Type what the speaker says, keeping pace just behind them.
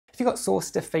you've got sore,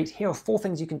 stiff feet, here are 4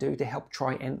 things you can do to help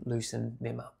try and loosen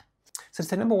them up.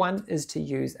 So number 1 is to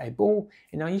use a ball.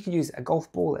 You know, you can use a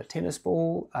golf ball, a tennis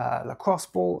ball, a lacrosse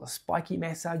ball, a spiky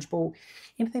massage ball,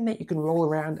 anything that you can roll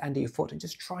around under your foot and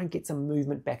just try and get some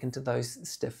movement back into those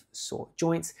stiff, sore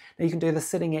joints. Now you can do this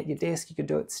sitting at your desk, you can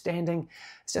do it standing.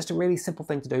 It's just a really simple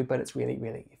thing to do, but it's really,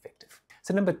 really effective.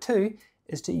 So number 2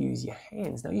 is to use your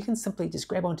hands. Now you can simply just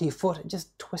grab onto your foot and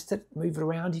just twist it, move it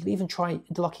around. You can even try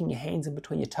interlocking your hands in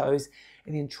between your toes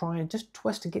and then try and just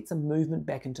twist and get some movement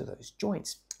back into those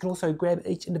joints. You can also grab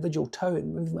each individual toe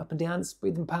and move them up and down,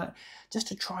 spread them apart, just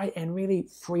to try and really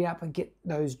free up and get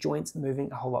those joints moving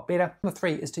a whole lot better. Number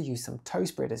 3 is to use some toe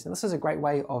spreaders. Now this is a great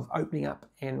way of opening up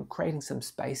and creating some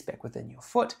space back within your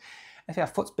foot. If our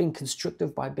foot's been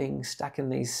constrictive by being stuck in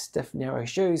these stiff, narrow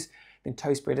shoes, then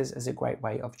toe spreaders is a great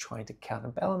way of trying to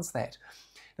counterbalance that.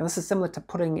 Now this is similar to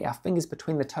putting our fingers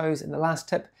between the toes in the last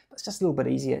tip, but it's just a little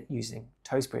bit easier using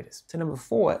toe spreaders. So number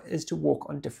 4 is to walk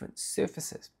on different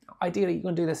surfaces. Now, ideally, you're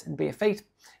going to do this in bare feet.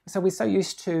 So we're so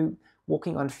used to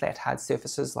walking on flat, hard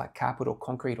surfaces like carpet or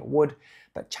concrete or wood,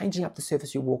 but changing up the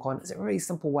surface you walk on is a really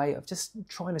simple way of just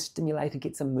trying to stimulate and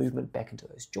get some movement back into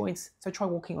those joints. So try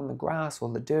walking on the grass or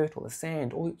the dirt or the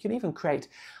sand, or you can even create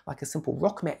like a simple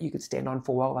rock mat you could stand on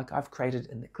for a while, like I've created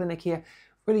in the clinic here.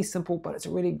 Really simple, but it's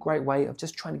a really great way of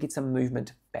just trying to get some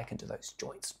movement back into those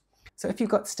joints. So if you've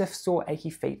got stiff, sore,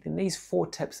 achy feet, then these 4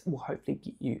 tips will hopefully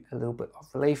get you a little bit of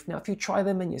relief. Now, if you try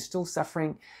them and you're still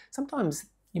suffering, sometimes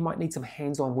you might need some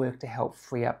hands-on work to help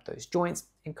free up those joints,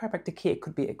 and chiropractic care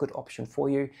could be a good option for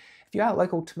you. If you are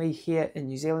local to me here in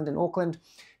New Zealand, in Auckland,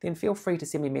 then feel free to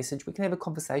send me a message. We can have a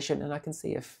conversation and I can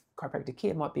see if chiropractic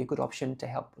care might be a good option to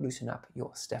help loosen up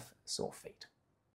your stiff, sore feet.